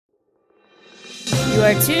You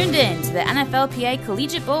are tuned in to the NFLPA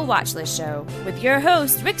Collegiate Bowl Watchlist Show with your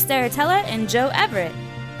hosts Rick Staratella and Joe Everett,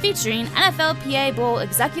 featuring NFLPA Bowl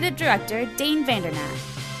Executive Director Dane Vandernaat.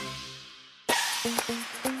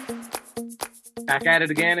 Back at it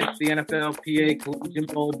again. It's the NFLPA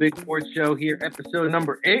Collegiate Bowl Big Board Show here, episode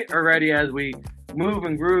number 8 already as we move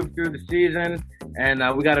and groove through the season.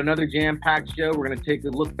 And we got another jam-packed show. We're going to take a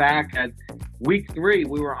look back at week 3.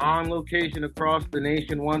 We were on location across the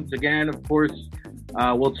nation once again. Of course,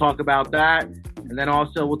 we'll talk about that. And then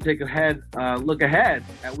also we'll take a look ahead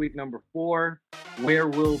at week number 4, where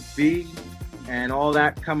we'll be, and all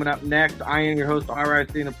that coming up next. I am your host,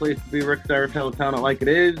 RIC, and a place to be, Rick Staratella, telling it like it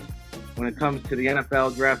is. When it comes to the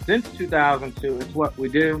NFL draft since 2002, it's what we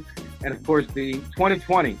do. And of course, the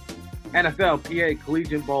 2020 NFLPA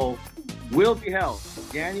Collegiate Bowl will be held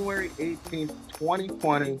January 18th,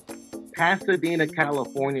 2020, Pasadena,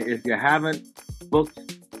 California. If you haven't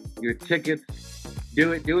booked your tickets,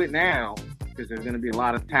 do it now, because there's going to be a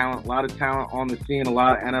lot of talent on the scene, a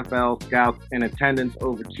lot of NFL scouts in attendance,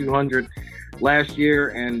 over 200 last year.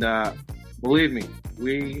 And believe me,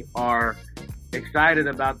 we are excited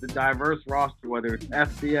about the diverse roster, whether it's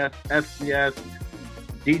FCS, FCS,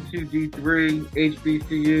 D2, D3,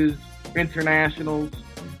 HBCUs, internationals.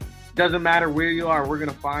 Doesn't matter where you are, we're going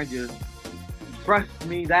to find you. Trust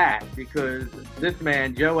me that, because this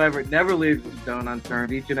man, Joe Everett, never leaves a stone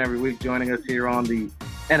unturned each and every week, joining us here on the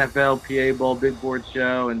NFLPA Bowl Big Board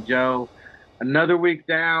Show. And Joe, another week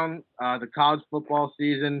down, the college football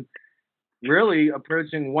season really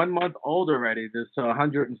approaching 1 month old already. This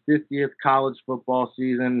 150th college football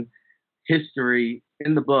season, history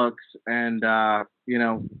in the books. And,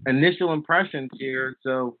 initial impressions here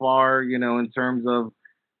so far, in terms of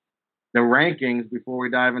the rankings before we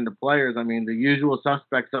dive into players. I mean, the usual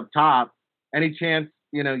suspects up top. Any chance,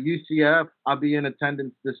 UCF, I'll be in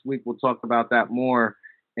attendance this week. We'll talk about that more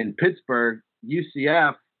in Pittsburgh.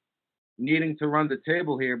 UCF needing to run the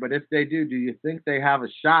table here, but if they do you think they have a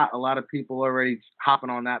shot? A lot of people already hopping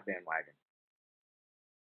on that bandwagon.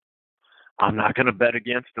 I'm not going to bet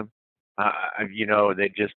against them. They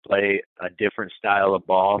just play a different style of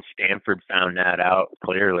ball. Stanford found that out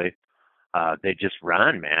clearly. They just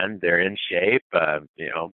run, man. They're in shape.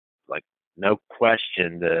 No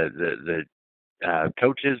question. The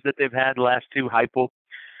coaches that they've had the last two, Heupel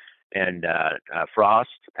and Frost,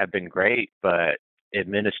 have been great, but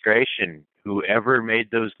administration, whoever made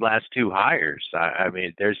those last two hires, I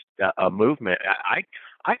mean, there's a movement.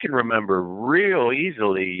 I can remember real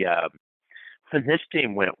easily when this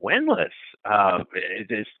team went winless.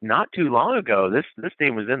 It's not too long ago. This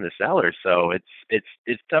team was in the cellar, so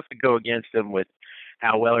it's tough to go against them with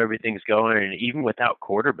how well everything's going, and even without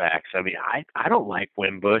quarterbacks. I mean, I don't like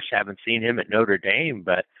Wimbush. Haven't seen him at Notre Dame,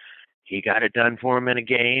 but he got it done for him in a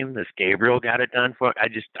game. This Gabriel got it done for him.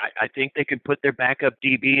 I think they could put their backup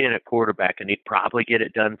DB in at quarterback, and he'd probably get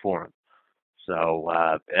it done for him.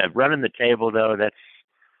 So running the table, though, that's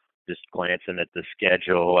just glancing at the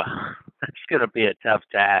schedule. It's going to be a tough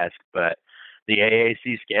task, but the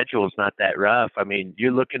AAC schedule is not that rough. I mean,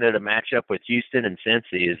 you're looking at a matchup with Houston and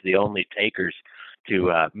Cincy as the only takers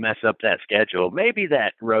to mess up that schedule. Maybe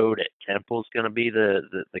that road at Temple's going to be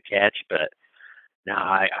the catch, but no,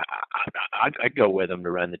 I'd go with them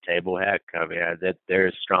to run the table. Heck, I mean, they're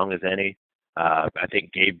as strong as any. I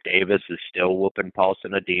think Gabe Davis is still whooping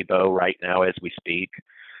Paulson Adebo right now as we speak.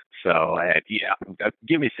 So,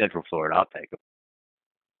 give me Central Florida. I'll take them.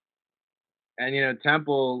 And,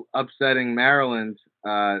 Temple upsetting Maryland,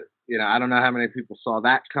 I don't know how many people saw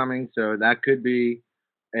that coming. So that could be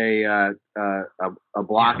a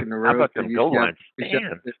block in the road. How about them goal lines?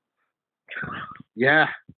 Yeah,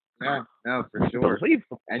 no, for sure.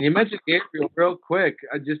 And you mentioned Gabriel real quick,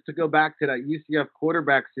 just to go back to that UCF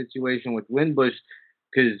quarterback situation with Wimbush,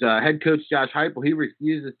 because head coach Josh Heupel, he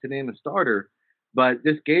refuses to name a starter. But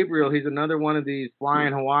this Gabriel, he's another one of these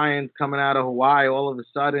flying Hawaiians coming out of Hawaii. All of a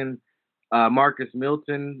sudden, Marcus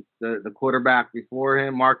Milton, the quarterback before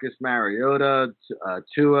him, Marcus Mariota,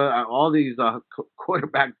 Tua, all these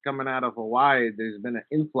quarterbacks coming out of Hawaii. There's been an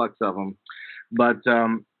influx of them. But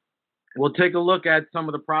we'll take a look at some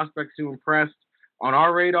of the prospects who impressed on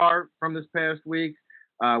our radar from this past week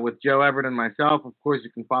with Joe Everett and myself. Of course,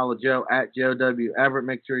 you can follow Joe at Joe W. Everett.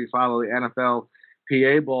 Make sure you follow the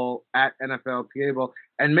NFLPA Bowl at NFLPA Bowl.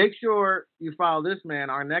 And make sure you follow this man,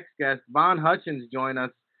 our next guest, Von Hutchins, join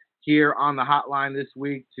us here on the hotline this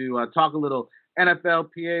week to talk a little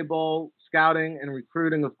NFLPA Bowl scouting and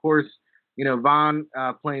recruiting. Of course, Von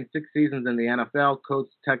playing 6 seasons in the NFL,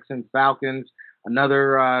 coached Texans, Falcons,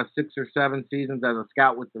 another 6 or 7 seasons as a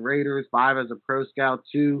scout with the Raiders, 5 as a pro scout,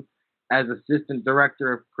 2 as assistant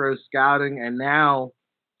director of pro scouting, and now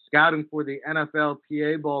scouting for the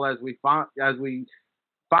NFLPA Bowl as we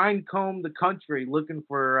fine comb the country looking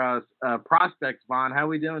for prospects. Vaughn, how are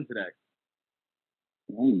we doing today?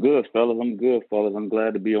 I'm good, fellas. I'm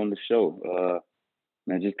glad to be on the show.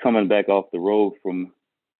 Man, just coming back off the road from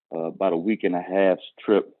about a week and a half's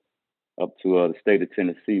trip up to the state of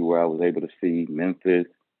Tennessee, where I was able to see Memphis,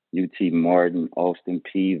 UT Martin, Austin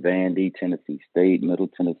Peay, Vandy, Tennessee State, Middle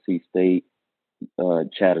Tennessee State,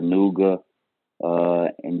 Chattanooga,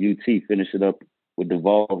 and UT finished it up with the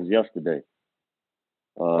Vols yesterday.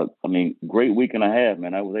 Great week and a half,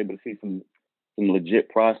 man. I was able to see some legit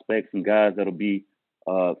prospects, some guys that'll be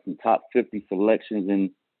some top 50 selections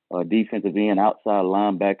in defensive end, outside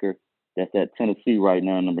linebacker. That's at Tennessee right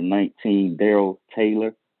now, number 19, Daryl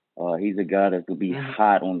Taylor. He's a guy that's going to be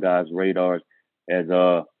hot on guys' radars as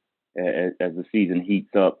the season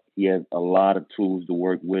heats up. He has a lot of tools to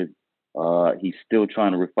work with. He's still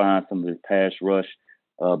trying to refine some of his pass rush.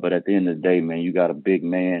 But at the end of the day, man, you got a big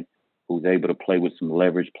man who's able to play with some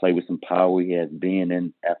leverage, play with some power. He has been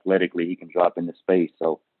in athletically. He can drop into space.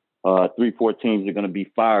 So 3-4 teams are going to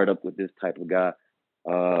be fired up with this type of guy.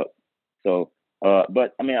 I've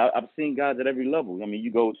seen guys at every level. I mean,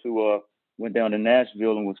 you go to went down to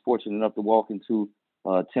Nashville and was fortunate enough to walk into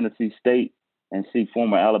Tennessee State and see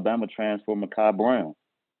former Alabama transfer Mekhi Brown.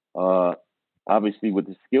 Obviously, with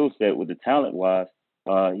the skill set, with the talent-wise,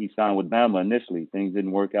 he signed with Bama initially. Things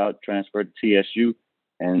didn't work out, transferred to TSU,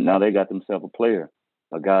 and now they got themselves a player,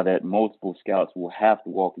 a guy that multiple scouts will have to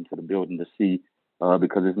walk into the building to see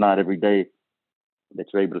because it's not every day that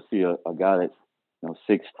you're able to see a guy that's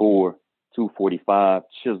 6'4", 245,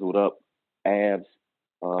 chiseled up, abs,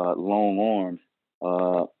 long arms,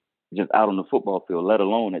 just out on the football field, let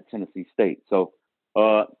alone at Tennessee State. So,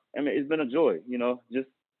 it's been a joy, just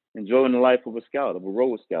enjoying the life of a scout, of a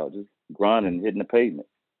road scout, just grinding, hitting the pavement.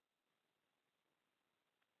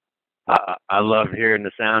 I love hearing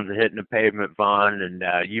the sounds of hitting the pavement, Vaughn. And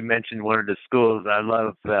you mentioned one of the schools I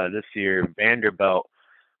love this year, Vanderbilt,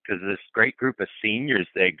 because this great group of seniors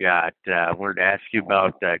they got. I wanted to ask you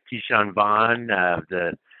about Keyshawn Vaughn,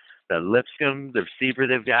 the Lipscomb, the receiver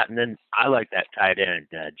they've got, and then I like that tight end,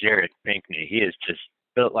 Jared Pinkney. He is just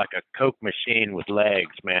built like a Coke machine with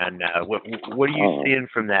legs, man. What are you seeing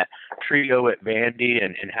from that trio at Vandy,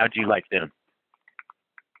 and how'd you like them?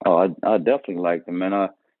 Oh, I definitely like them, man.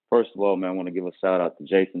 First of all, man, I want to give a shout out to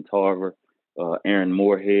Jason Tarver, Aaron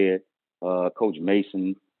Moorhead, Coach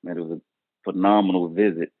Mason. Man, it was a phenomenal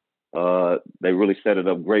visit. They really set it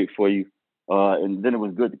up great for you. And then it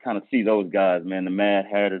was good to kind of see those guys, man, the Mad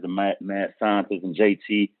Hatter, the Mad Scientist, and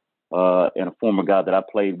JT, and a former guy that I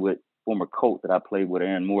played with, former coach that I played with,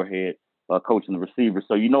 Aaron Moorhead, coaching the receivers.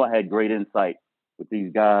 So, I had great insight with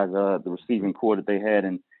these guys, the receiving core that they had.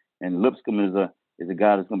 And Lipscomb is a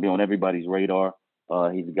guy that's going to be on everybody's radar.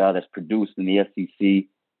 He's a guy that's produced in the SEC.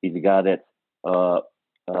 He's a guy that's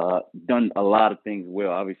done a lot of things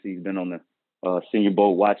well. Obviously, he's been on the Senior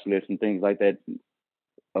Bowl watch list and things like that,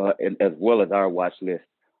 and as well as our watch list.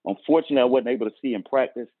 Unfortunately, I wasn't able to see him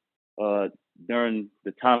practice during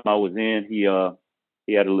the time I was in. He was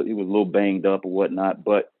a little banged up or whatnot,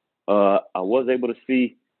 but I was able to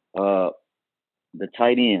see the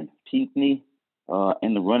tight end Pinkney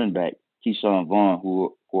and the running back Keyshawn Vaughn,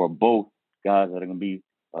 who are both guys that are going to be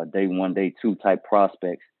day one, day two type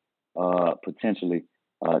prospects potentially.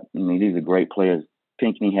 These are great players.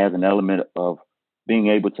 Pinkney has an element of being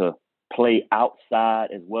able to play outside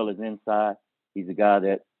as well as inside. He's a guy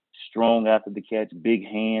that's strong after the catch, big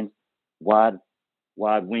hands, wide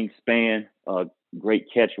wingspan, great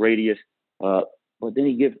catch radius. But then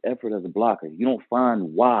he gives effort as a blocker. You don't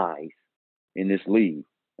find wise in this league.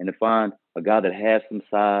 And to find a guy that has some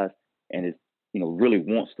size and is, really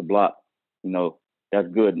wants to block, that's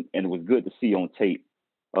good. And it was good to see on tape.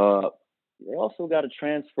 They also got a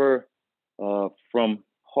transfer from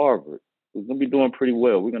Harvard. He's going to be doing pretty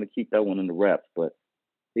well. We're going to keep that one in the wraps, but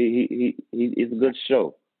he's a good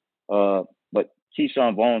show. But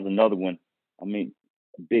Keyshawn Vaughn's another one.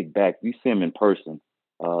 Big back. You see him in person,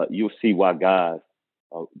 you'll see why guys,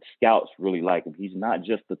 scouts really like him. He's not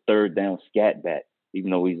just the third down scat back, even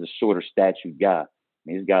though he's a shorter statured guy.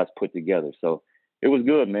 This guy's put together. So it was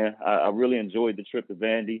good, man. I really enjoyed the trip to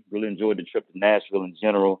Vandy, really enjoyed the trip to Nashville in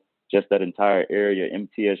general, just that entire area,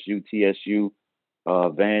 MTSU, TSU,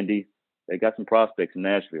 Vandy. They got some prospects in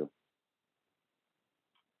Nashville.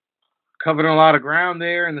 Covering a lot of ground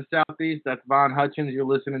there in the Southeast. That's Vaughn Hutchins. You're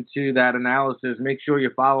listening to that analysis. Make sure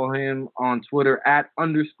you follow him on Twitter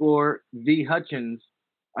 @_VHutchins.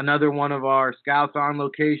 another one of our scouts on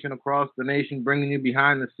location across the nation, bringing you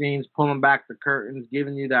behind the scenes, pulling back the curtains,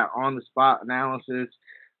 giving you that on-the-spot analysis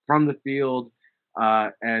from the field.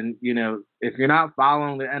 And, if you're not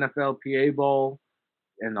following the NFLPA Bowl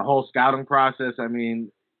and the whole scouting process, I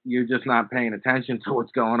mean, you're just not paying attention to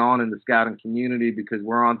what's going on in the scouting community, because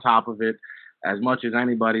we're on top of it as much as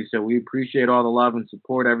anybody. So we appreciate all the love and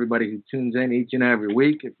support, everybody who tunes in each and every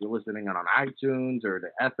week. If you're listening on iTunes or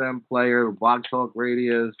the FM player, Blog Talk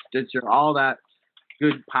Radio, Stitcher, all that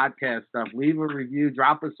good podcast stuff, leave a review,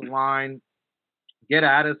 drop us a line, get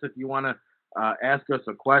at us if you want to ask us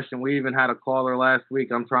a question. We even had a caller last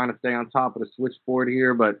week. I'm trying to stay on top of the switchboard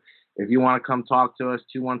here, but if you want to come talk to us,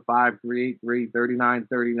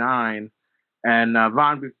 215-383-3939. And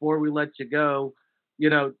Vaughn, before we let you go,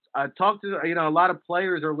 talk to, a lot of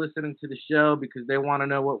players are listening to the show because they want to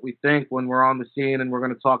know what we think when we're on the scene. And we're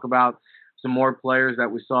going to talk about some more players that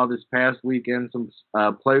we saw this past weekend, some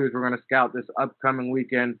players we're going to scout this upcoming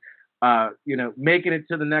weekend, making it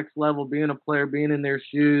to the next level, being a player, being in their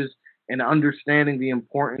shoes, and understanding the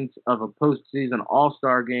importance of a postseason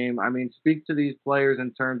all-star game. I mean, speak to these players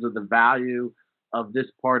in terms of the value of this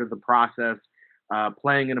part of the process,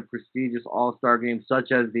 playing in a prestigious all-star game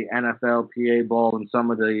such as the NFLPA Bowl, and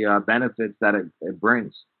some of the benefits that it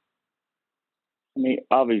brings. I mean,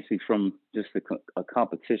 obviously, from just a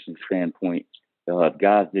competition standpoint,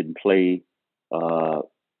 guys didn't play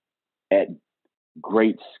at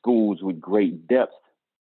great schools with great depth,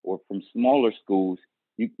 or from smaller schools,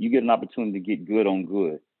 you get an opportunity to get good on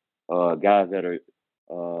good. Guys that are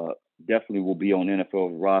definitely will be on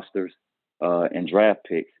NFL rosters and draft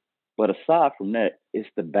picks. But aside from that, it's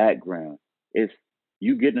the background. It's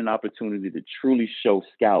you getting an opportunity to truly show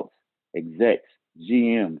scouts, execs,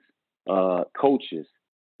 GMs, coaches,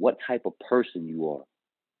 what type of person you are,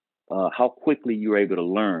 how quickly you're able to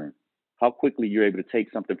learn, how quickly you're able to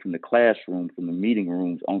take something from the classroom, from the meeting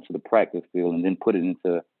rooms onto the practice field, and then put it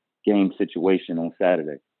into a game situation on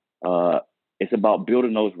Saturday. It's about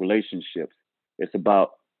building those relationships. It's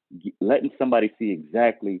about letting somebody see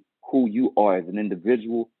exactly who you are as an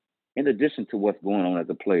individual, in addition to what's going on as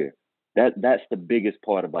a player. That's the biggest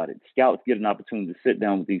part about it. Scouts get an opportunity to sit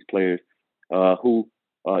down with these players who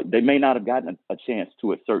they may not have gotten a chance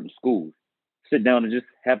to at certain schools. Sit down and just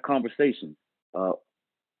have conversations. How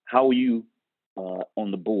are you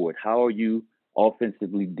on the board? How are you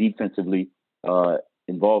offensively, defensively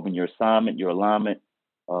involved in your assignment, your alignment,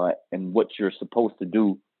 and what you're supposed to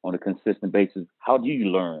do on a consistent basis? How do you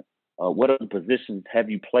learn? What other positions have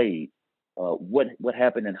you played? What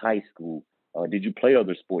happened in high school? Did you play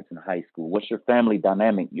other sports in high school? What's your family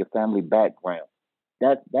dynamic, your family background?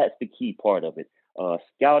 That's the key part of it.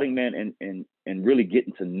 Scouting, man, and really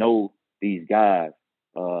getting to know these guys.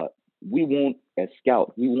 We want, as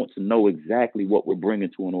scouts, we want to know exactly what we're bringing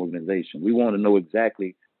to an organization. We want to know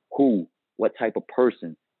exactly what type of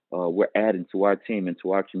person we're adding to our team and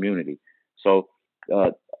to our community. So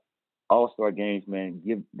all-star games, man,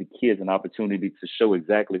 give the kids an opportunity to show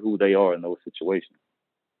exactly who they are in those situations.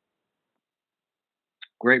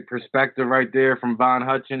 Great perspective right there from Von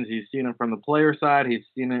Hutchins. He's seen it from the player side. He's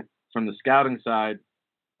seen it from the scouting side.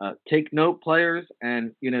 Take note, players,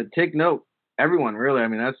 and, take note, everyone, really. I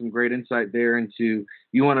mean, that's some great insight there into,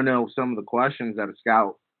 you want to know some of the questions that a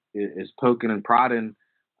scout is poking and prodding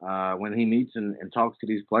when he meets and talks to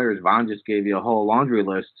these players. Von just gave you a whole laundry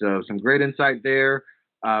list. So some great insight there.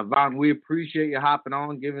 Von, we appreciate you hopping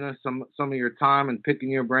on, giving us some of your time and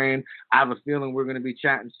picking your brain. I have a feeling we're going to be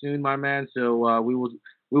chatting soon, my man. So we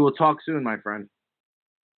will talk soon, my friend.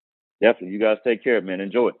 Definitely. You guys take care, man.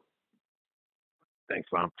 Enjoy it. Thanks,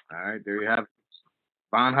 Von. All right, there you have it.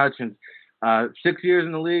 Von Hutchins. 6 years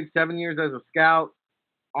in the league, 7 years as a scout,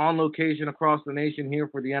 on location across the nation here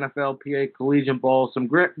for the NFLPA Collegiate Bowl. Some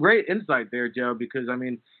great insight there, Joe, because, I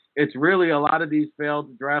mean, it's really a lot of these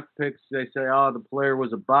failed draft picks. They say, oh, the player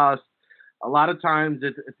was a bust. A lot of times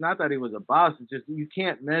it's not that he was a bust. It's just you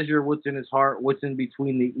can't measure what's in his heart, what's in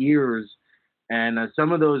between the ears. And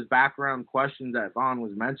some of those background questions that Von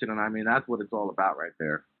was mentioning, I mean, that's what it's all about right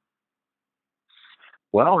there.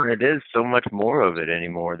 Well, it is so much more of it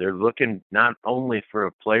anymore. They're looking not only for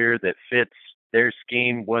a player that fits their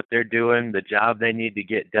scheme, what they're doing, the job they need to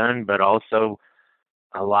get done, but also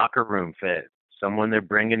a locker room fit, someone they're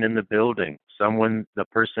bringing in the building, the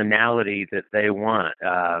personality that they want.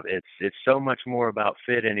 It's so much more about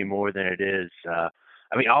fit anymore than it is. I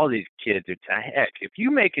mean, all these kids heck, if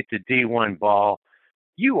you make it to D1 ball,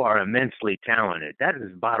 you are immensely talented. That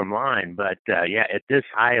is bottom line. But at this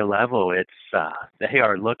high level, they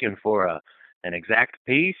are looking for an exact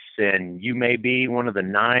piece, and you may be one of the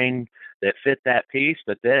 9 that fit that piece.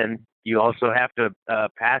 But then you also have to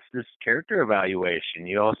pass this character evaluation.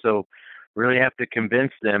 You also really have to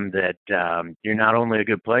convince them that you're not only a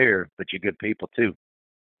good player, but you're good people too.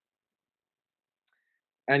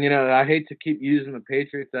 And, I hate to keep using the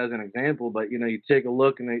Patriots as an example, but, you take a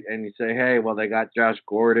look and you say, hey, well, they got Josh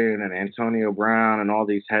Gordon and Antonio Brown and all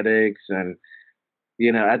these headaches. And,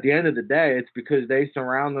 at the end of the day, it's because they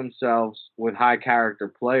surround themselves with high character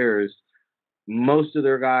players. Most of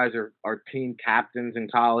their guys are team captains in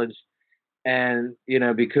college. And,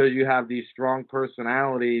 because you have these strong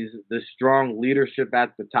personalities, the strong leadership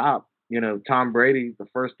at the top, Tom Brady, the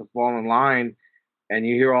first to fall in line, and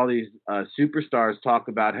you hear all these superstars talk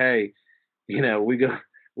about, hey, we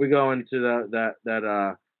go into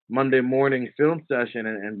that Monday morning film session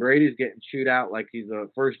and Brady's getting chewed out like he's a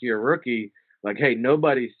first year rookie. Like, hey,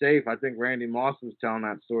 nobody's safe. I think Randy Moss was telling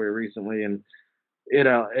that story recently, and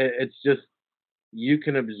it's just you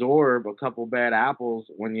can absorb a couple bad apples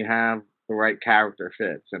when you have the right character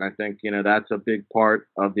fits, and I think that's a big part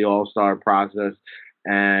of the All-Star process.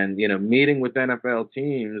 And meeting with NFL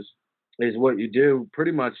teams is what you do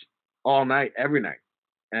pretty much all night, every night.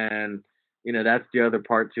 And, that's the other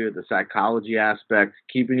part too, the psychology aspect,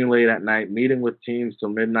 keeping you late at night, meeting with teams till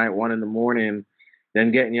midnight, 1 a.m,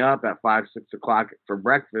 then getting you up at 5, 6 o'clock for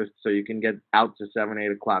breakfast so you can get out to 7,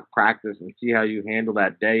 8 o'clock practice and see how you handle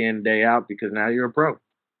that day in, day out, because now you're a pro.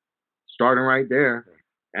 Starting right there.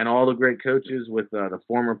 And all the great coaches with the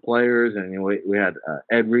former players. And we had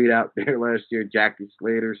Ed Reed out there last year, Jackie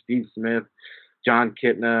Slater, Steve Smith, John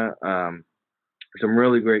Kitna, some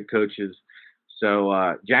really great coaches.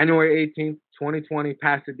 So January 18th, 2020,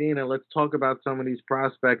 Pasadena. Let's talk about some of these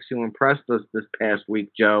prospects who impressed us this past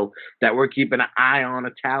week, Joe, that we're keeping an eye on,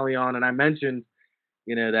 a tally on. And I mentioned,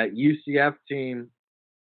 that UCF team,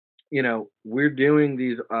 we're doing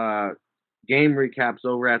these game recaps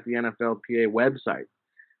over at the NFLPA website.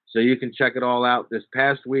 So you can check it all out. This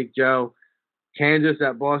past week, Joe, Kansas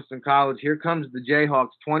at Boston College. Here comes the Jayhawks,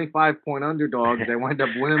 25-point underdogs. They wind up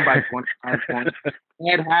winning by 25 points.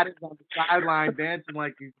 Ed Haddon's on the sideline dancing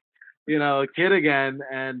like he's, a kid again.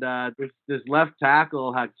 And this left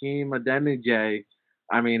tackle, Hakeem Adeniji,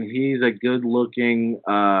 I mean, he's a good-looking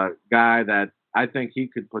guy that I think he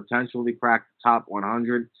could potentially crack the top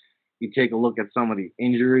 100. You take a look at some of the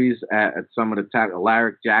injuries at some of the tackles.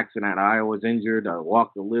 Larrick Jackson at Iowa's injured.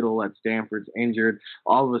 Walker Little at Stanford's injured.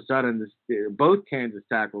 All of a sudden, both Kansas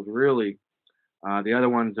tackles really. The other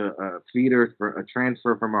one's a feeder, for a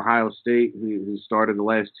transfer from Ohio State who started the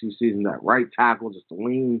last 2 seasons at right tackle, just a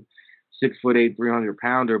lean 6'8",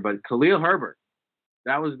 300-pounder. But Khalil Herbert,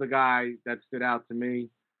 that was the guy that stood out to me.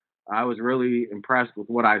 I was really impressed with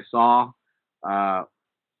what I saw.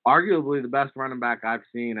 Arguably the best running back I've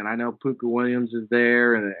seen, and I know Puka Williams is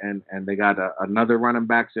there, and they got another running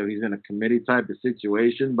back, so he's in a committee type of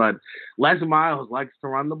situation. But Les Miles likes to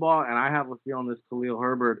run the ball, and I have a feeling this Khalil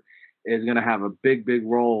Herbert is going to have a big, big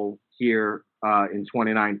role here in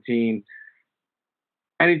 2019.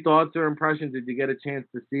 Any thoughts or impressions? Did you get a chance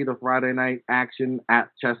to see the Friday night action at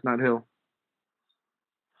Chestnut Hill?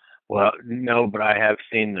 Well, no, but I have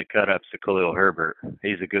seen the cut-ups of Khalil Herbert.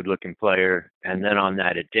 He's a good-looking player. And then on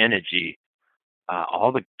that Adeniji,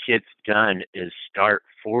 all the kid's done is start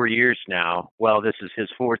 4 years now. Well, this is his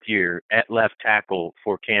 4th year at left tackle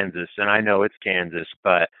for Kansas. And I know it's Kansas,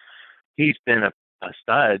 but he's been a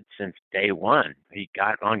stud since day one. He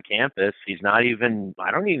got on campus. He's not even,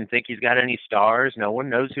 I don't even think he's got any stars. No one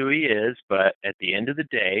knows who he is. But at the end of the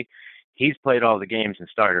day, he's played all the games and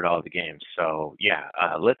started all the games. So yeah,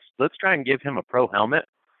 let's try and give him a pro helmet.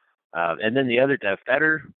 And then the other,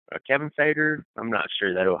 Kevin Fader, I'm not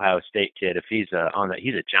sure, that Ohio State kid, if he's on that,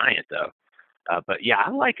 he's a giant though. But yeah,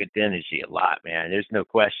 I like Adeniji a lot, man. There's no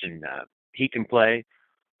question he can play.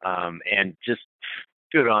 And just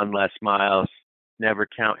good on Les Miles. Never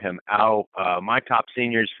count him out. My top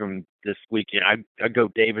seniors from this weekend, I go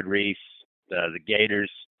David Reese, the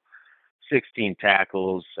Gators. 16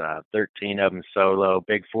 tackles, 13 of them solo,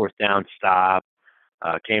 big 4th down stop,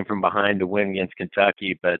 came from behind to win against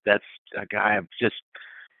Kentucky. But that's a guy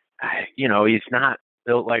he's not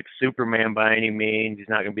built like Superman by any means. He's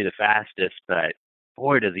not going to be the fastest, but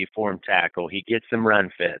boy, does he form tackle. He gets some run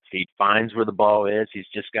fits. He finds where the ball is. He's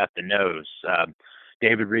just got the nose.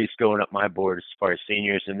 David Reese going up my board as far as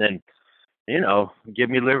seniors. And then, give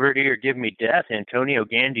me liberty or give me death, Antonio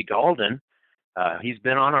Gandy-Golden. He's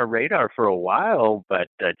been on our radar for a while, but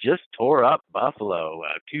just tore up Buffalo.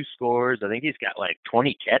 2 scores. I think he's got like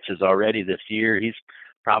 20 catches already this year. He's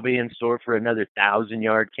probably in store for another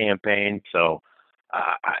 1,000-yard campaign. So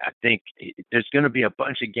I think there's going to be a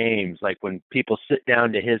bunch of games. Like when people sit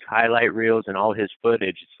down to his highlight reels and all his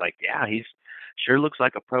footage, it's like, yeah, he's Sure looks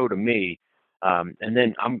like a pro to me. And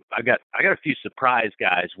then I got a few surprise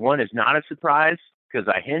guys. One is not a surprise because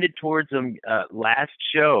I hinted towards him last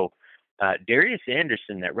show. Darius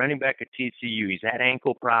Anderson, that running back at TCU, he's had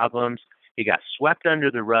ankle problems. He got swept under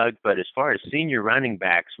the rug. But as far as senior running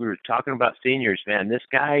backs, we were talking about seniors, man. This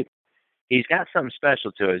guy, he's got something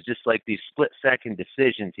special to it. It's just like these split-second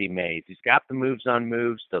decisions he made. He's got the moves on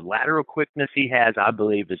moves. The lateral quickness he has, I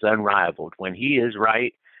believe, is unrivaled. When he is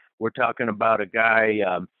right, we're talking about a guy,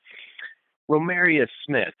 Romarius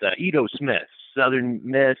Smith, Ito Smith, Southern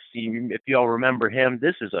Miss. If y'all remember him,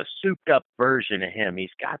 this is a souped-up version of him. He's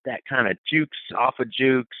got that kind of jukes off of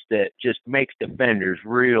jukes that just makes defenders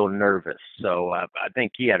real nervous. So I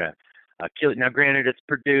think he had a kill. Now, granted, it's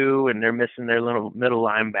Purdue, and they're missing their little middle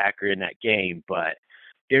linebacker in that game, but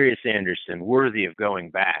Darius Anderson, worthy of going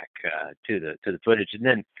back to the footage. And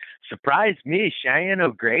then surprised me, Cheyenne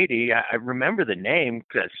O'Grady. I remember the name,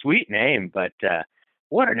 sweet name, but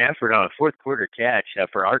what an effort on a fourth quarter catch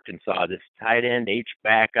for Arkansas. This tight end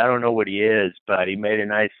H-back, I don't know what he is, but he made a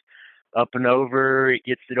nice up and over. He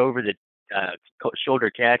gets it over the shoulder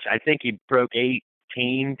catch. I think he broke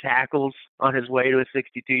 18 tackles on his way to a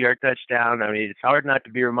 62-yard touchdown. I mean, it's hard not to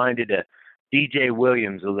be reminded of DJ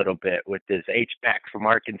Williams a little bit with this H-back from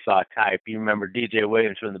Arkansas type. You remember DJ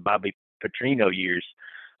Williams from the Bobby Petrino years.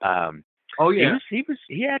 Oh yeah, he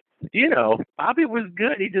had, Bobby was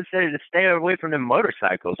good. He just said to stay away from them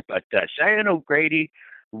motorcycles. But Cheyenne O'Grady,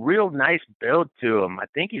 real nice build to him. I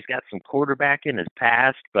think he's got some quarterback in his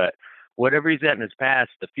past, but whatever he's got in his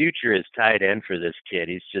past, the future is tight end for this kid.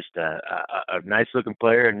 He's just a nice looking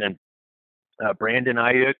player. And then Brandon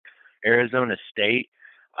Ayuk, Arizona State.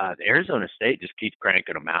 Arizona State just keeps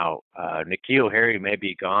cranking them out. N'Keal Harry may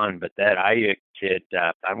be gone, but that Ayuk kid,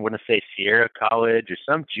 I'm going to say Sierra College or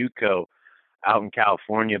some JUCO out in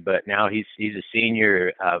California, but now he's a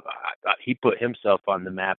senior. He put himself on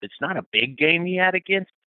the map. It's not a big game he had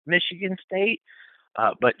against Michigan State,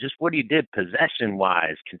 but just what he did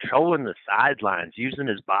possession-wise, controlling the sidelines, using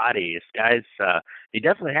his body. This guy's he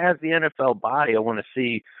definitely has the NFL body. I want to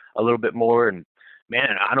see a little bit more. And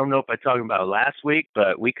man, I don't know if I talked about it last week,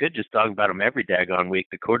 but we could just talk about him every daggone week.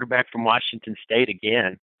 The quarterback from Washington State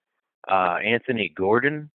again, Anthony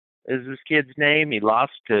Gordon is this kid's name. He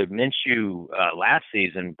lost to Minshew last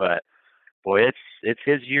season, but boy, it's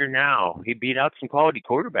his year now. He beat out some quality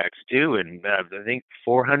quarterbacks too, and I think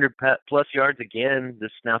 400 plus yards again.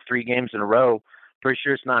 This is now 3 games in a row. Pretty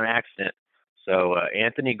sure it's not an accident. So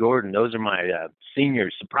Anthony Gordon, those are my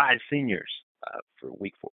seniors, surprise seniors for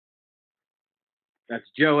week 4. That's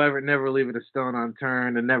Joe Everett, never leaving a stone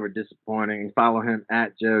unturned and never disappointing. And follow him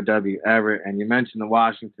at Joe W. Everett. And you mentioned the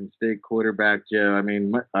Washington State quarterback, Joe. I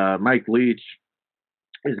mean, Mike Leach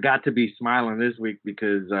has got to be smiling this week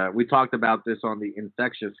because we talked about this on the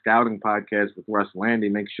Infectious Scouting podcast with Russ Landy.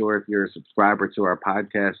 Make sure if you're a subscriber to our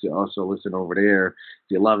podcast, you also listen over there.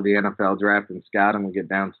 If you love the NFL draft and scouting, we get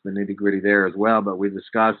down to the nitty-gritty there as well. But we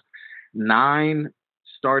discussed 9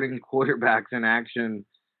 starting quarterbacks in action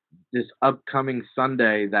this upcoming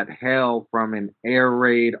Sunday that hail from an air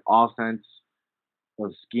raid offense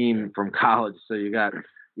of scheme from college. So you got,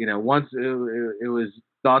 once it was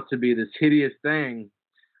thought to be this hideous thing,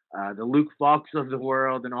 the Luke Falks of the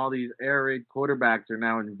world and all these air raid quarterbacks are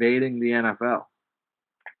now invading the NFL.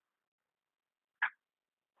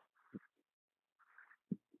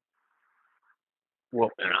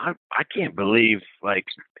 Well, and I can't believe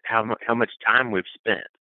how much time we've spent.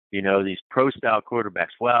 These pro-style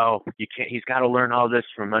quarterbacks. Well, he's got to learn all this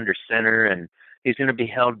from under center, and he's going to be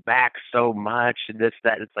held back so much, and this,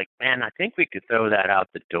 that. It's like, man, I think we could throw that out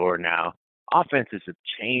the door now. Offenses have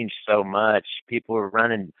changed so much. People are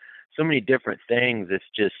running so many different things. It's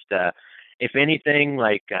just, if anything,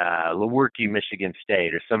 like Lewerke, Michigan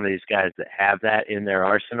State, or some of these guys that have that in their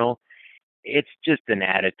arsenal, it's just an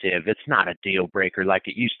additive. It's not a deal breaker like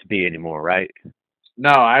it used to be anymore, right? No,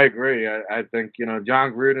 I agree. I think,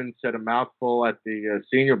 John Gruden said a mouthful at the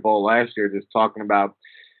Senior Bowl last year, just talking about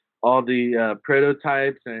all the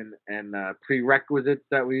prototypes and prerequisites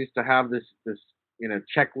that we used to have, this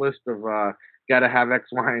checklist of got to have X,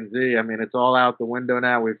 Y, and Z. I mean, it's all out the window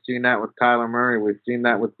now. We've seen that with Kyler Murray. We've seen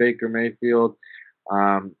that with Baker Mayfield.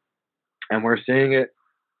 And we're seeing it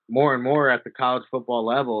more and more at the college football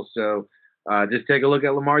level. So just take a look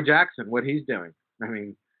at Lamar Jackson, what he's doing. I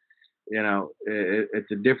mean,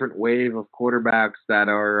 it's a different wave of quarterbacks that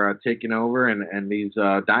are taking over, and these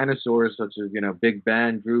dinosaurs such as, Big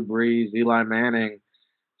Ben, Drew Brees, Eli Manning,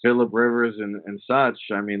 Phillip Rivers, and such.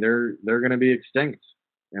 I mean, they're going to be extinct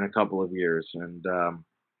in a couple of years. And,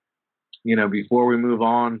 before we move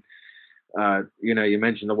on, You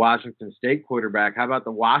mentioned the Washington State quarterback. How about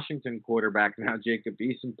the Washington quarterback now, Jacob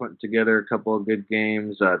Eason, putting together a couple of good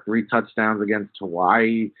games, 3 touchdowns against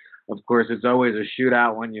Hawaii. Of course, it's always a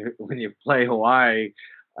shootout when you play Hawaii.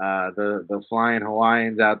 The flying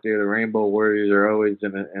Hawaiians out there, the Rainbow Warriors, are always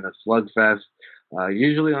in a slugfest.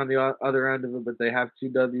 Usually on the other end of it, but they have 2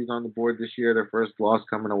 W's on the board this year. Their first loss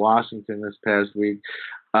coming to Washington this past week.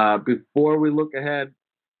 Before we look ahead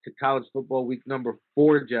to college football week number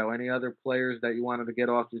 4, Joe, any other players that you wanted to get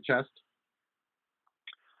off your chest?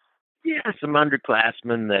 Yeah, some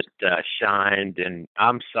underclassmen that shined, and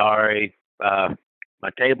I'm sorry, my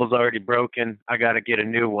table's already broken. I got to get a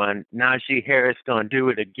new one. Najee Harris going to do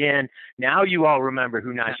it again. Now you all remember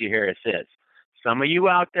who Najee Harris is. Some of you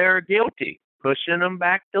out there are guilty, pushing them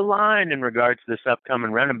back the line in regards to this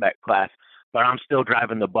upcoming running back class, but I'm still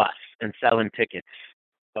driving the bus and selling tickets.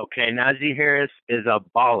 Okay, Najee Harris is a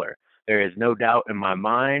baller. There is no doubt in my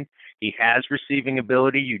mind. He has receiving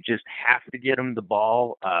ability. You just have to get him the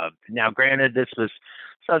ball. Now, granted, this was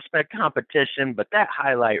suspect competition, but that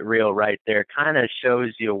highlight reel right there kind of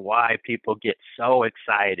shows you why people get so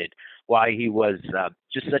excited, why he was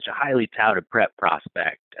just such a highly touted prep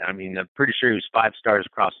prospect. I mean, I'm pretty sure he was 5 stars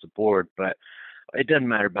across the board, but it doesn't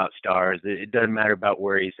matter about stars. It doesn't matter about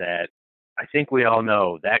where he's at. I think we all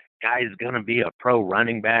know that guy is going to be a pro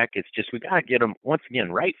running back. It's just we got to get him, once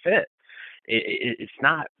again, right fit. It's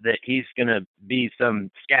not that he's going to be some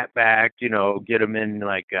scat back, get him in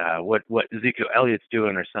like what Ezekiel Elliott's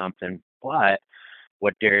doing or something. But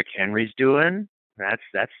what Derrick Henry's doing, that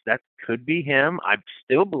could be him. I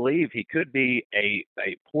still believe he could be a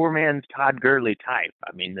poor man's Todd Gurley type.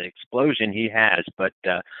 I mean, the explosion he has. But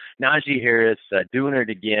Najee Harris doing it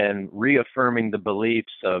again, reaffirming the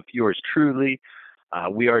beliefs of yours truly.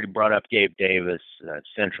 We already brought up Gabe Davis,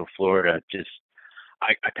 Central Florida.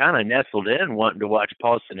 I kind of nestled in wanting to watch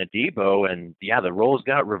Paulson Adebo, and yeah, the roles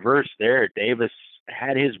got reversed there. Davis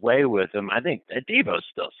had his way with him. I think Adebo's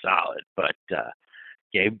still solid, but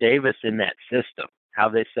Gabe Davis in that system, how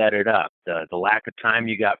they set it up, the lack of time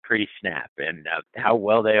you got pre-snap, and how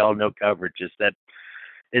well they all know coverage is that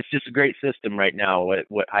it's just a great system right now.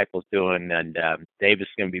 What Heupel's doing, and Davis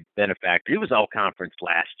is going to be benefactor. He was all conference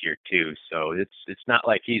last year too, so it's not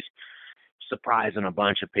like he's surprising a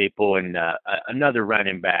bunch of people. And another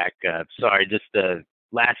running back. Sorry, just the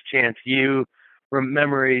last chance you from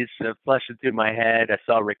memories flushing through my head. I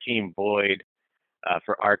saw Rakeem Boyd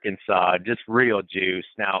for Arkansas, just real juice.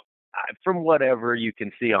 Now, from whatever you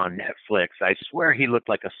can see on Netflix, I swear he looked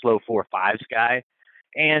like a slow 4.5s guy.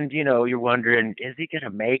 And, you're wondering, is he going to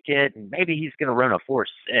make it? And maybe he's going to run a 4.6.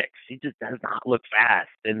 He just does not look fast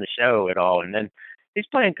in the show at all. And then he's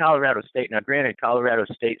playing Colorado State. Now, granted, Colorado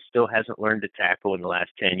State still hasn't learned to tackle in the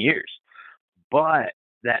last 10 years. But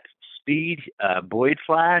that speed Boyd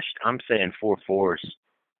flashed, I'm saying 4.4s.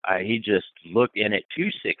 He just looked in at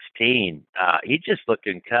 216. He just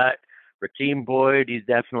looking cut. Rakeem Boyd, he's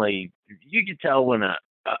definitely, you can tell when a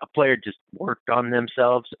player just worked on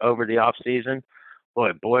themselves over the offseason.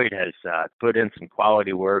 Boy, Boyd has put in some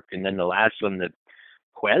quality work. And then the last one, the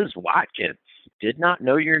Quez Watkins. Did not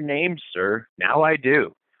know your name, sir. Now I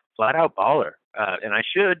do. Flat out baller. And I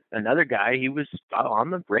should. Another guy, he was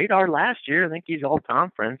on the radar last year. I think he's all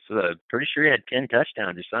conference. Pretty sure he had 10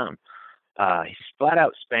 touchdowns or something. He's flat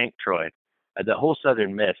out spanked Troy. The whole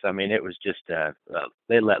Southern Miss, I mean, it was just,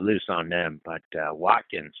 they let loose on them. But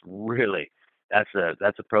Watkins, really, that's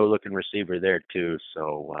a pro-looking receiver there, too.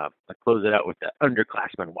 So I close it out with the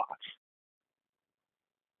underclassman watch.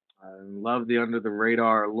 I love the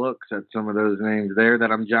under-the-radar looks at some of those names there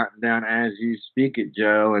that I'm jotting down as you speak it,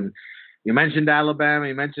 Joe. And you mentioned Alabama.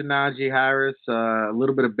 You mentioned Najee Harris. A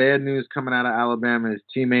little bit of bad news coming out of Alabama. His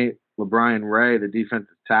teammate, LeBron Ray, the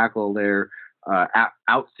defensive tackle there,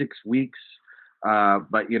 out 6 weeks.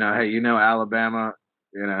 But, hey, Alabama,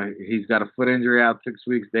 he's got a foot injury out 6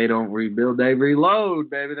 weeks. They don't rebuild. They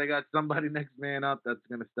reload, baby. They got somebody next man up that's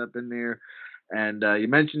going to step in there. And you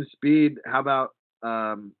mentioned speed. How about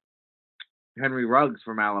Henry Ruggs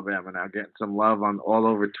from Alabama now getting some love on all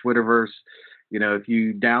over Twitterverse. If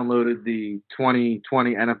you downloaded the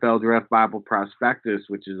 2020 NFL Draft Bible Prospectus,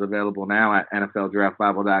 which is available now at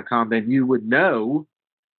NFLDraftBible.com, then you would know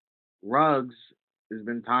Ruggs has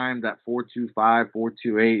been timed at 4.25,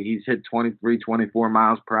 4.28. He's hit 23, 24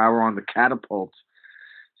 miles per hour on the catapult.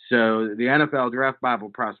 So the NFL Draft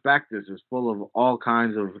Bible Prospectus is full of all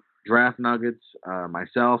kinds of draft nuggets.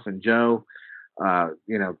 Myself and Joe,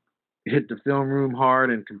 hit the film room hard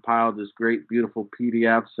and compiled this great, beautiful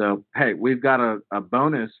PDF. So, hey, we've got a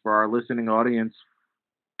bonus for our listening audience.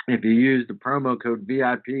 If you use the promo code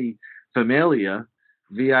VIP Familia,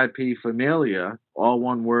 VIP Familia, all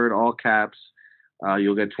one word, all caps.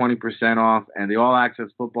 You'll get 20% off. And the All Access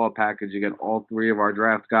Football Package, you get all 3 of our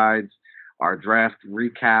draft guides, our draft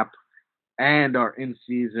recap, and our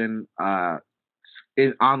in-season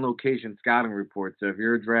on-location scouting report. So if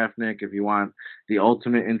you're a draftnik, if you want the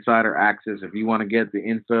ultimate insider access, if you want to get the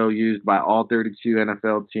info used by all 32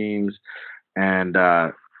 NFL teams and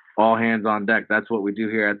all hands on deck, that's what we do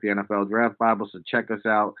here at the NFL Draft Bible. So check us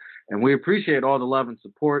out. And we appreciate all the love and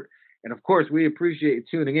support. And, of course, we appreciate you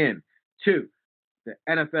tuning in to the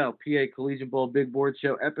NFLPA Collegiate Bowl Big Board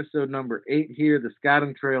Show, episode number 8 here. The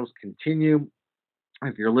scouting trails continue.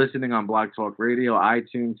 If you're listening on Blog Talk Radio,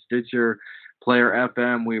 iTunes, Stitcher, Player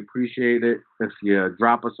FM, we appreciate it. If you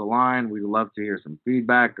drop us a line, we'd love to hear some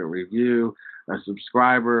feedback, a review, a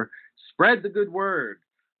subscriber. Spread the good word.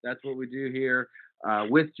 That's what we do here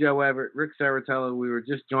with Joe Everett, Rick Saratella. We were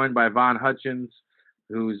just joined by Von Hutchins,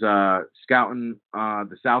 who's scouting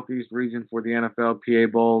the Southeast region for the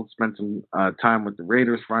NFLPA Bowl. Spent some time with the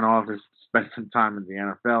Raiders front office, spent some time in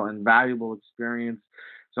the NFL. Invaluable experience.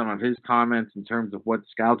 Some of his comments in terms of what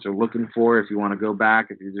scouts are looking for. If you want to go back,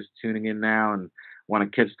 if you're just tuning in now and want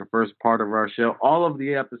to catch the first part of our show, all of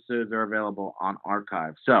the episodes are available on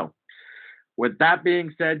archive. So with that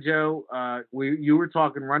being said, Joe, you were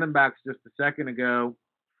talking running backs just a second ago.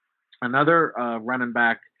 Another running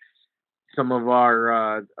back, some of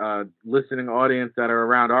our listening audience that are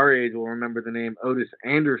around our age will remember the name Otis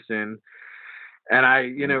Anderson. And I,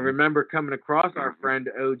 remember coming across our friend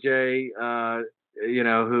OJ,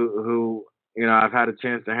 who I've had a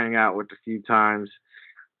chance to hang out with a few times.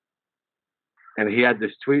 And he had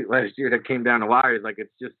this tweet last year that came down the wire. He's like,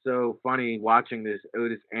 it's just so funny watching this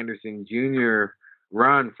Otis Anderson Jr.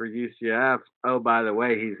 run for UCF. Oh, by the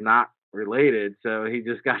way, he's not related. So he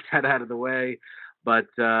just got that out of the way. But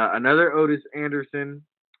another Otis Anderson,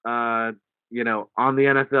 on the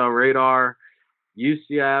NFL radar,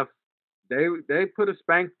 UCF, they put a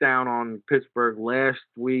spank down on Pittsburgh last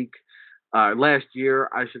year,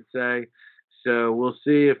 I should say. So we'll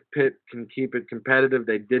see if Pitt can keep it competitive.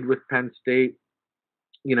 They did with Penn State.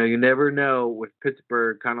 You never know with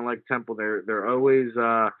Pittsburgh, kind of like Temple. They're always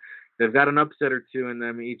they've got an upset or two in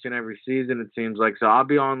them each and every season, it seems like. So I'll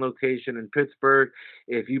be on location in Pittsburgh.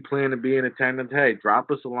 If you plan to be in attendance, hey,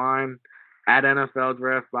 drop us a line at NFL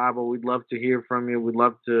Draft Bible. We'd love to hear from you. We'd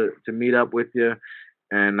love to meet up with you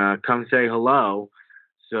and come say hello.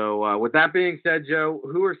 So with that being said, Joe,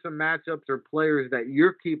 who are some matchups or players that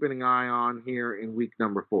you're keeping an eye on here in week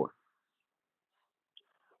number 4?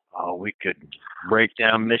 Oh, we could break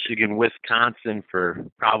down Michigan, Wisconsin for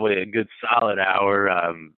probably a good solid hour.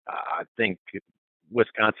 I think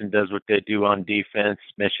Wisconsin does what they do on defense.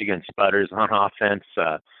 Michigan sputters on offense.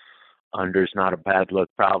 Under's not a bad look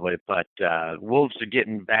probably, but Wolves are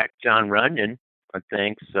getting back John Runyon, I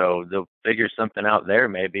think, so they'll figure something out there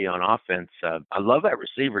maybe on offense. I love that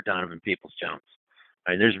receiver, Donovan Peoples-Jones.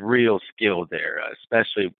 I mean, there's real skill there,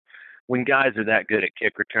 especially when guys are that good at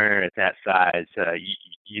kick return at that size.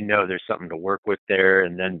 There's something to work with there.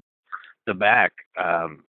 And then the back, I'll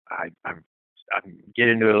get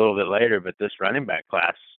into it a little bit later, but this running back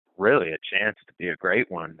class, really a chance to be a great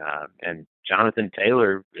one. And Jonathan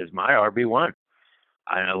Taylor is my RB1.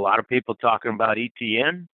 I know a lot of people talking about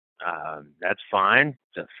ETN. That's fine.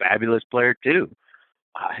 He's a fabulous player too.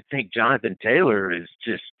 I think Jonathan Taylor is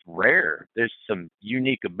just rare. There's some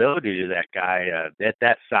unique ability to that guy at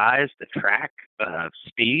that size, the track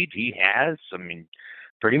speed he has. I mean,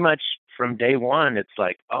 pretty much from day one, it's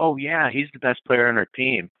like, oh yeah, he's the best player on our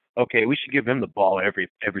team. Okay, we should give him the ball every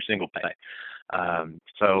single play.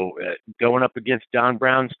 So going up against Don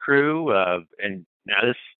Brown's crew, and now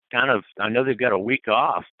this I know they've got a week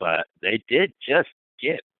off, but they did just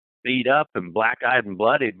get beat up and black-eyed and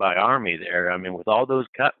bloodied by Army there. I mean, with all those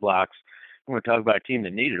cut blocks, I'm going to talk about a team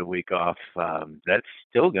that needed a week off. That's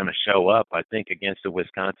still going to show up, I think, against a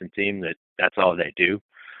Wisconsin team that's all they do.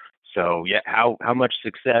 So, yeah, how much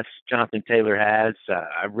success Jonathan Taylor has,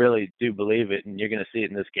 I really do believe it, and you're going to see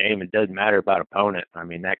it in this game. It doesn't matter about opponent. I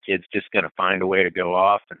mean, that kid's just going to find a way to go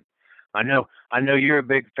off. And I know you're a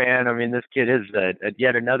big fan. I mean, this kid is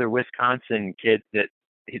yet another Wisconsin kid that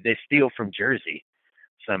they steal from Jersey.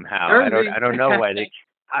 Somehow, I don't know why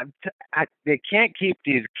they can't keep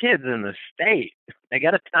these kids in the state. They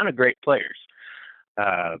got a ton of great players,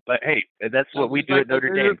 but hey, that's what we do at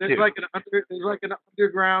Notre Dame too. There's like an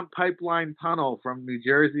underground pipeline tunnel from New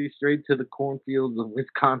Jersey straight to the cornfields of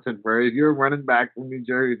Wisconsin. Where if you're running back from New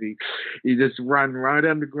Jersey, you just run right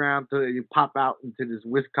underground till you pop out into this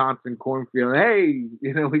Wisconsin cornfield. Hey,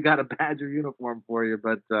 we got a Badger uniform for you,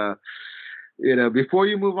 but. Before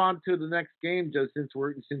you move on to the next game, Joe, since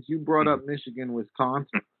you brought up Michigan,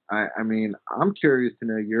 Wisconsin, I mean, I'm curious to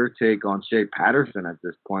know your take on Shea Patterson at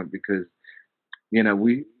this point because,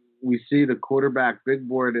 we see the quarterback big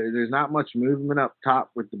board. There's not much movement up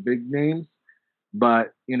top with the big names,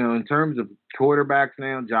 but in terms of quarterbacks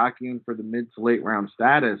now jockeying for the mid to late round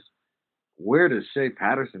status, where does Shea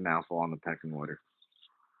Patterson now fall in the pecking order?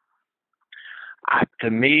 To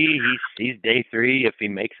me, he's day 3 if he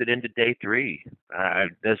makes it into day 3.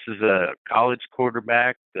 This is a college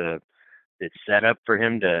quarterback that's set up for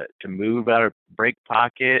him to move out of break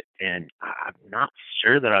pocket, and I'm not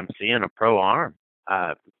sure that I'm seeing a pro arm.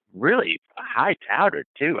 Really high touted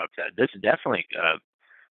too. This is definitely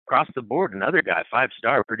across the board another guy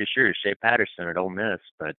 5-star. Pretty sure Shea Patterson at Ole Miss,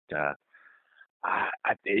 but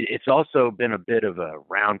it's also been a bit of a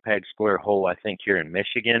round peg square hole, I think, here in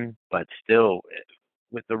Michigan, but still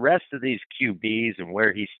with the rest of these QBs and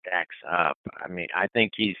where he stacks up, I mean, I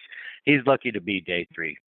think he's lucky to be day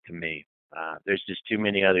 3 to me. There's just too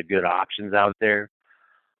many other good options out there.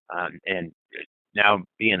 And now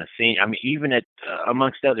being a senior, I mean, even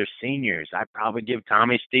amongst other seniors, I'd probably give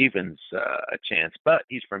Tommy Stevens a chance, but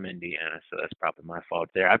he's from Indiana, so that's probably my fault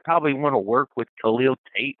there. I'd probably want to work with Khalil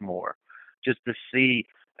Tate more, just to see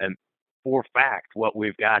for fact what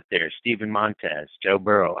we've got there. Steven Montez, Joe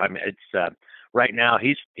Burrow. I mean, it's right now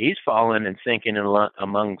he's fallen and sinking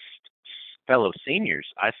amongst fellow seniors,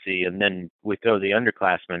 I see, and then we throw the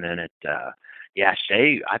underclassmen in it.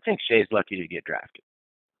 Shea. I think Shea's lucky to get drafted.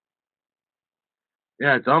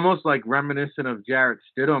 Yeah, it's almost like reminiscent of Jarrett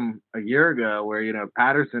Stidham a year ago, where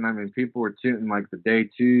Patterson. I mean, people were tooting like the day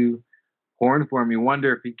 2 horn for him. You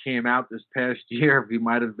wonder if he came out this past year, if he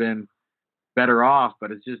might have been better off. But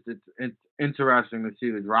it's interesting to see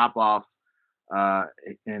the drop off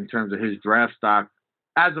in terms of his draft stock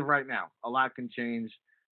as of right now. A lot can change.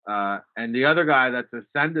 And the other guy that's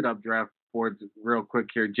ascended up draft boards real quick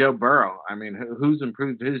here, Joe Burrow. I mean, who's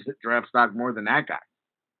improved his draft stock more than that guy?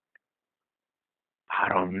 I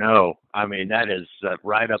don't know. I mean, that is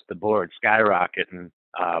right up the board, skyrocketing.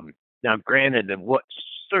 Now, granted, and what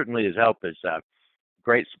certainly has helped is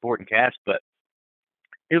great supporting cast, but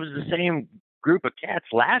it was the same group of cats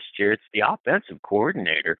last year. It's the offensive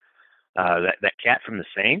coordinator, that cat from the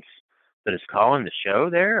Saints that is calling the show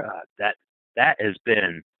there. That has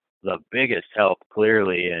been the biggest help,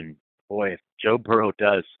 clearly. And boy, if Joe Burrow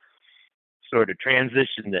does sort of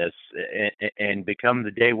transition this and become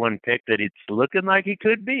the day 1 pick that it's looking like he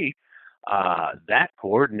could be, that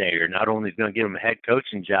coordinator not only is going to give him a head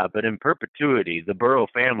coaching job, but in perpetuity, the Burrow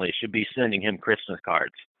family should be sending him Christmas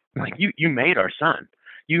cards. Like, you made our son.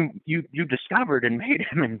 You discovered and made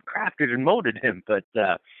him and crafted and molded him. But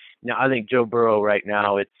I think Joe Burrow right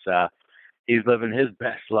now, he's living his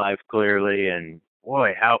best life, clearly. And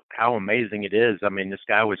boy, how amazing it is. I mean, this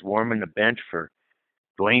guy was warming the bench for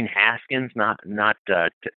Dwayne Haskins not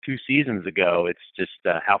 2 seasons ago. It's just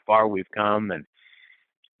how far we've come, and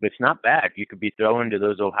it's not bad. You could be throwing to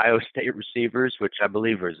those Ohio State receivers, which I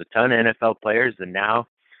believe is a ton of NFL players, and now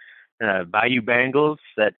Bayou Bengals,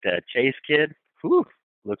 that Chase kid,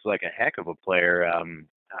 looks like a heck of a player.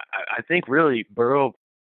 I think really Burrow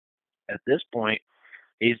at this point,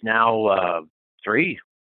 he's now 3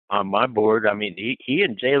 on my board. I mean, he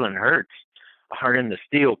and Jalen Hurts are in the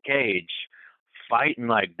steel cage, fighting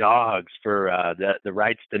like dogs for the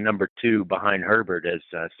rights to number 2 behind Herbert as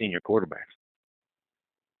senior quarterbacks.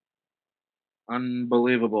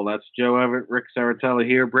 Unbelievable. That's Joe Everett, Rick Saratella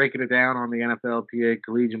here, breaking it down on the NFLPA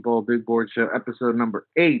Collegiate Bowl Big Board Show, episode number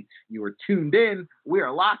 8. You are tuned in. We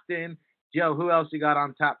are locked in. Joe, who else you got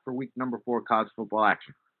on tap for week number 4 college football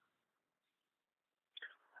action?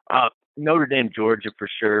 Notre Dame, Georgia for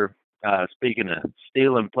sure. Speaking of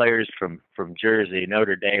stealing players from Jersey,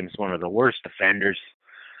 Notre Dame's one of the worst offenders.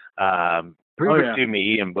 Prove it to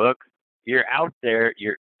me, Ian Book. You're out there.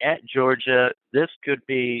 You're at Georgia. This could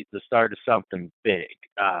be the start of something big.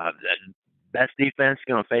 Best defense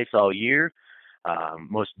going to face all year.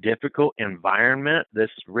 Most difficult environment. This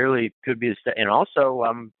really could be and also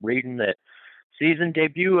I'm reading that season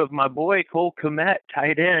debut of my boy Cole Kmet,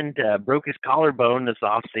 tight end, broke his collarbone this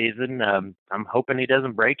offseason. I'm hoping he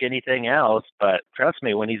doesn't break anything else, but trust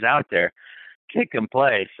me, when he's out there, kid can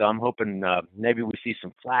play. So I'm hoping maybe we see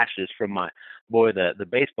some flashes from my boy, the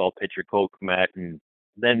baseball pitcher Cole Kmet. And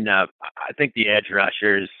then I think the edge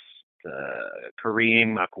rushers,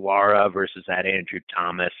 Kareem Akwara versus that Andrew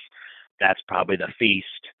Thomas. That's probably the feast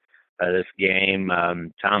of this game.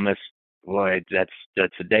 Thomas, boy, that's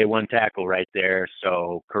a day 1 tackle right there.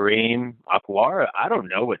 So Kareem Akwara, I don't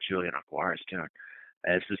know what Julian Akwara is doing.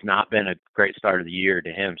 This has not been a great start of the year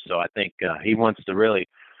to him. So I think he wants to really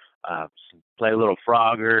play a little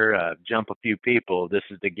Frogger, jump a few people. This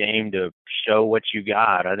is the game to show what you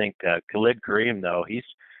got. I think Khalid Kareem, though, he's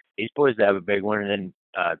poised to have a big one. And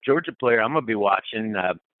then Georgia player I'm going to be watching,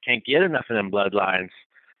 can't get enough of them bloodlines.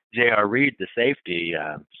 J.R. Reed, the safety,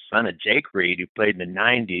 son of Jake Reed, who played in the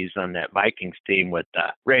 90s on that Vikings team with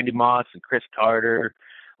Randy Moss and Chris Carter,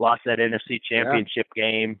 lost that NFC championship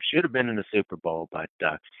game, should have been in the Super Bowl, but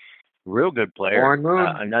real good player.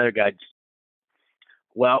 Another guy.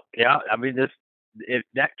 Well, yeah, I mean, if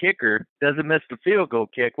that kicker doesn't miss the field goal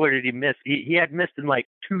kick, what did he miss? He had missed in like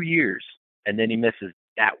 2 years, and then he misses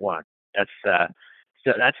that one. That's a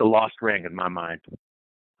lost ring in my mind.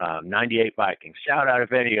 98 Vikings. Shout out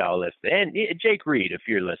if any of y'all listen. And Jake Reed, if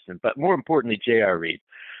you're listening. But more importantly, J.R. Reed.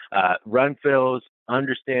 Run fills,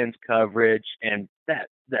 understands coverage, and that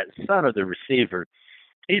son of the receiver,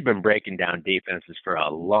 he's been breaking down defenses for a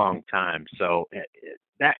long time. So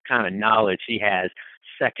that kind of knowledge he has,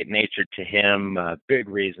 second nature to him. Big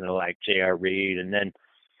reason to like J.R. Reed. And then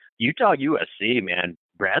Utah USC, man.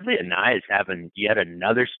 Bradley Anae is having yet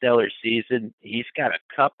another stellar season. He's got a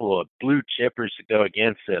couple of blue chippers to go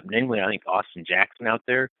against him, namely, I think, Austin Jackson out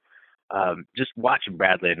there. Just watching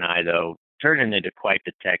Bradley Anae, though, turning into quite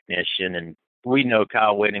the technician. And we know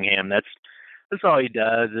Kyle Whittingham, that's all he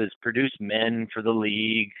does is produce men for the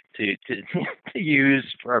league to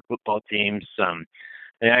use for our football teams. And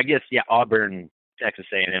I guess, Auburn, Texas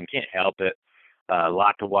A&M can't help it. A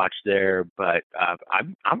lot to watch there, but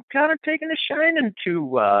I'm kind of taking a shine into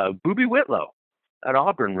Boobie Whitlow, at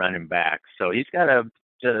Auburn running back. So he's got a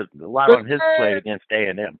lot on his plate against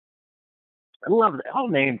A&M. I love the whole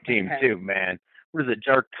name team too, man. What is it,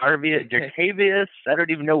 Jartavius? I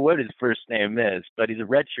don't even know what his first name is, but he's a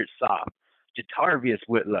redshirt soft. Jartavius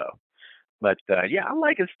Whitlow. But I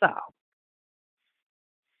like his style.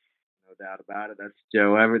 No doubt about it. That's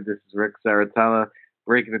Joe Everett. This is Rick Saratella,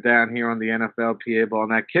 breaking it down here on the NFLPA ball.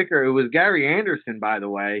 And that kicker, it was Gary Anderson, by the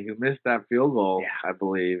way, who missed that field goal, I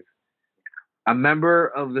believe. A member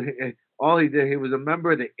of all he did, he was a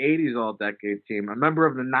member of the 80s All-Decade team, a member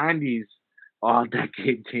of the 90s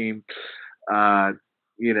All-Decade team,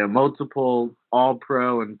 multiple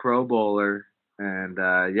All-Pro and Pro Bowler. And,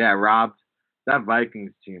 Rob, that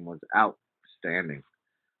Vikings team was outstanding.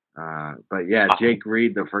 Jake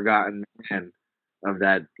Reed, the forgotten man of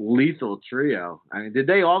that lethal trio. I mean, did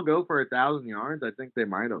they all go for 1,000 yards? I think they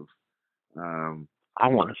might have. I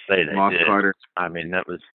want to say they Moss did. Carter. I mean, that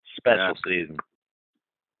was special season.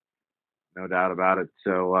 No doubt about it.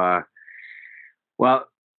 So,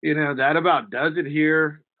 that about does it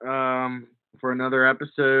here for another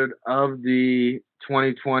episode of the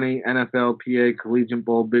 2020 NFLPA Collegiate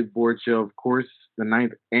Bowl Big Board Show. Of course, the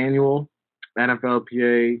 9th annual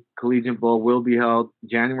NFLPA Collegiate Bowl will be held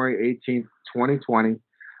January 18th, 2020.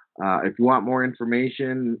 If you want more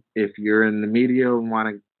information, if you're in the media and want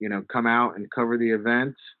to, come out and cover the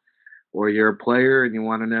event, or you're a player and you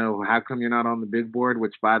want to know how come you're not on the big board,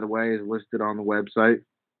 which, by the way, is listed on the website,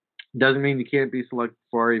 doesn't mean you can't be selected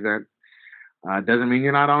for our event. Doesn't mean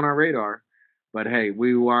you're not on our radar. But, hey,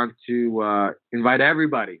 we want to invite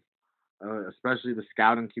everybody, especially the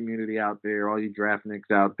scouting community out there, all you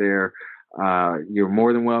draftniks out there. You're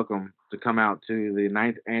more than welcome to come out to the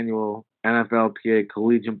 9th annual NFLPA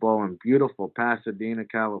Collegiate Bowl in beautiful Pasadena,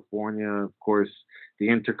 California. Of course, the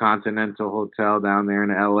Intercontinental Hotel down there in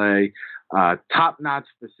LA. Top-notch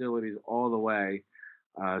facilities all the way.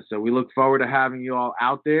 So we look forward to having you all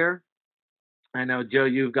out there. I know, Joe,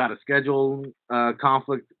 you've got a schedule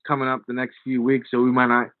conflict coming up the next few weeks, so we might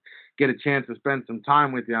not get a chance to spend some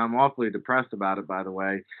time with you. I'm awfully depressed about it, by the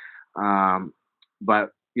way.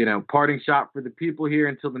 But parting shot for the people here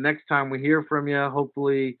until the next time we hear from you.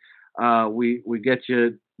 Hopefully we get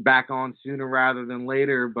you back on sooner rather than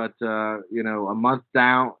later. But, a month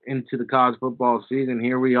down into the college football season,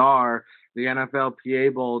 here we are, the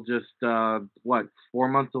NFLPA Bowl just, 4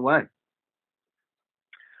 months away.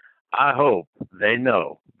 I hope they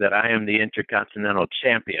know that I am the Intercontinental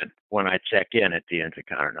Champion when I check in at the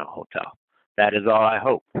Intercontinental Hotel. That is all I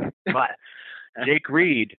hope. But Jake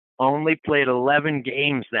Reed only played 11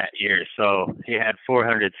 games that year, so he had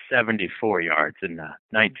 474 yards in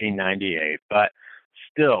 1998. But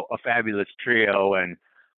still a fabulous trio and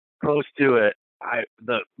close to it.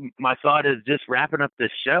 My thought is just wrapping up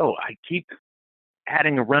this show. I keep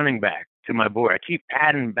adding a running back to my board. I keep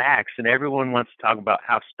adding backs, and everyone wants to talk about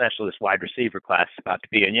how special this wide receiver class is about to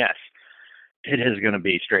be. And yes, it is going to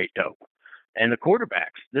be straight dope. And the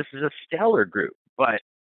quarterbacks, this is a stellar group, but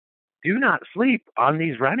do not sleep on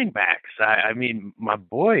these running backs. I mean, my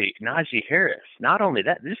boy, Najee Harris, not only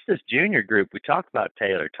that, this junior group, we talked about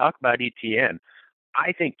Taylor, talked about ETN,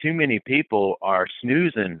 I think too many people are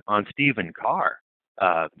snoozing on Stephen Carr.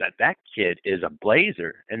 That kid is a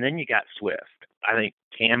blazer. And then you got Swift. I think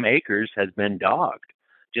Cam Akers has been dogged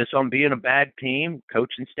just on being a bad team,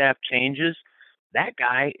 coaching staff changes. That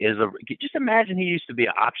guy is just imagine he used to be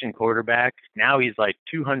an option quarterback. Now he's like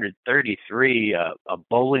 233, a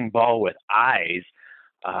bowling ball with eyes.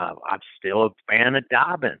 I'm still a fan of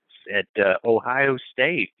Dobbins at Ohio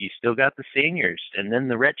State. You still got the seniors and then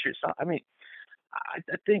the redshirt. I mean, I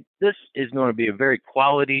think this is going to be a very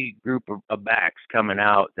quality group of backs coming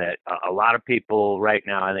out that a lot of people right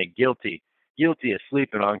now, I think, guilty of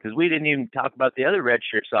sleeping on, because we didn't even talk about the other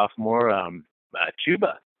redshirt sophomore,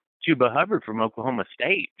 Chuba Hubbard from Oklahoma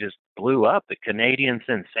State just blew up, the Canadian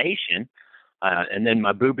sensation. And then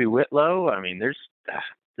my Boobie Whitlow. I mean, this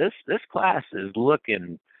class is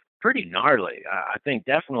looking pretty gnarly. I think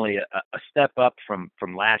definitely a step up from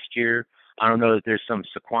last year. I don't know that there's some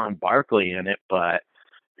Saquon Barkley in it, but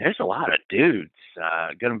there's a lot of dudes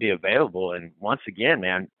going to be available. And once again,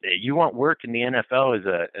 man, you want work in the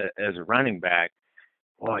NFL as a running back.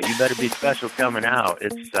 Boy, you better be special coming out.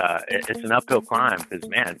 It's an uphill climb because,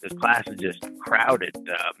 man, this class is just crowded.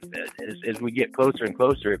 As we get closer and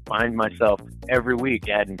closer, I find myself every week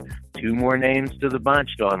adding 2 more names to the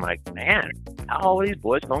bunch, going like, man, how all these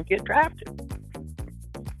boys don't get drafted?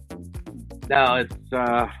 No,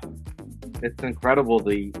 it's incredible,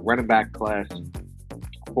 the running back class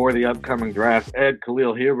for the upcoming draft. Add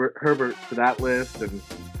Khalil Herbert to that list, and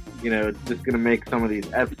it's just going to make some of these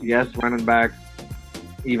FCS running backs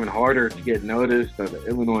even harder to get noticed. The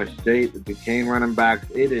Illinois State, the Duquesne running backs.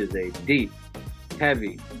 It is a deep,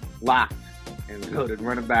 heavy, locked, and loaded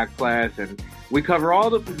running back class, and we cover all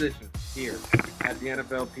the positions here at the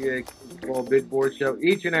NFLPA Big Board Show.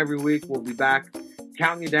 Each and every week we'll be back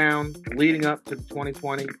counting you down, leading up to the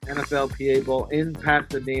 2020 NFLPA Bowl in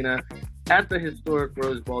Pasadena at the historic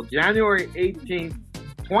Rose Bowl, January 18th,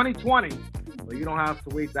 2020. Well, you don't have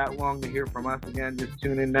to wait that long to hear from us again. Just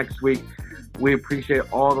tune in next week. We appreciate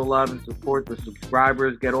all the love and support, the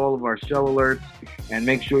subscribers. Get all of our show alerts, and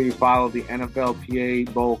make sure you follow the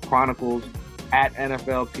NFLPA Bowl Chronicles at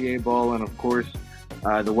NFLPA Bowl, and of course,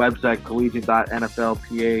 the website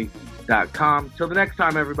collegiate.nflpa.com. Till the next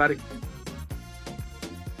time, everybody.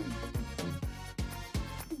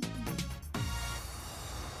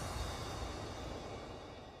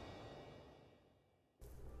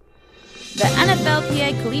 The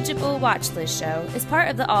NFLPA Collegiate Bowl Watchlist Show is part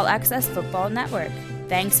of the All Access Football Network.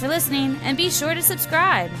 Thanks for listening, and be sure to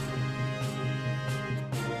subscribe.